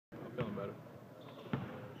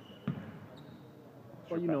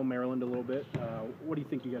Well, you know Maryland a little bit. What do you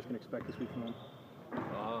think you guys can expect this week from them?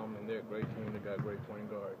 And they're a great team. They got a great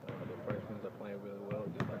point guard. The freshmen are playing really well,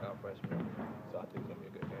 just like our freshmen. So I think it's gonna be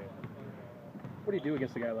a good game. What do you do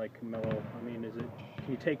against a guy like Melo? I mean,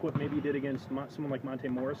 can you take what maybe you did against someone like Monte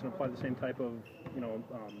Morris and apply the same type of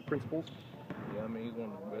principles? Yeah, I mean he's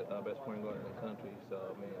one of the best point guards in the country. So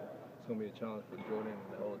I mean it's gonna be a challenge for Jordan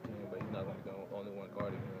and the whole team, but he's not gonna be the only one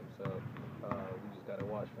guarding him. So we just gotta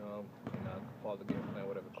watch film and follow the game plan,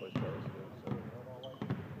 whatever coach tells us to do. So.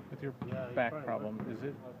 With your back problem, is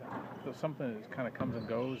it something that kind of comes and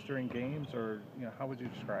goes during games, or how would you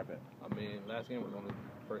describe it? I mean, last game was only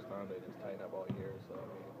the first time they just tightened up all year, so I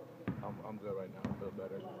mean, I'm good right now. I feel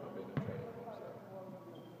better. I've been in the training room.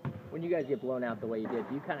 So. When you guys get blown out the way you did,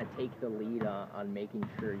 do you kind of take the lead on making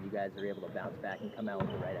sure you guys are able to bounce back and come out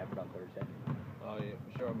with the right effort on Thursday? Oh yeah,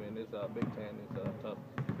 for sure. I mean, it's Big Ten. It's a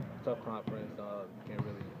tough conference. You can't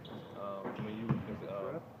really.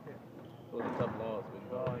 It was a tough loss,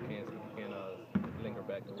 but you can't linger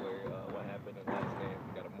back to where what happened in the last game.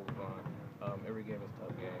 You got to move on. Every game is a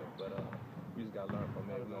tough game, but we just got to learn from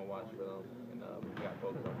it. We're gonna watch film, and we got to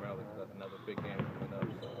focus on Maryland because that's another big game coming up.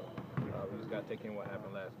 So we just got to take in what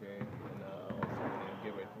happened last game and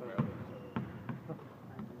give it to Maryland.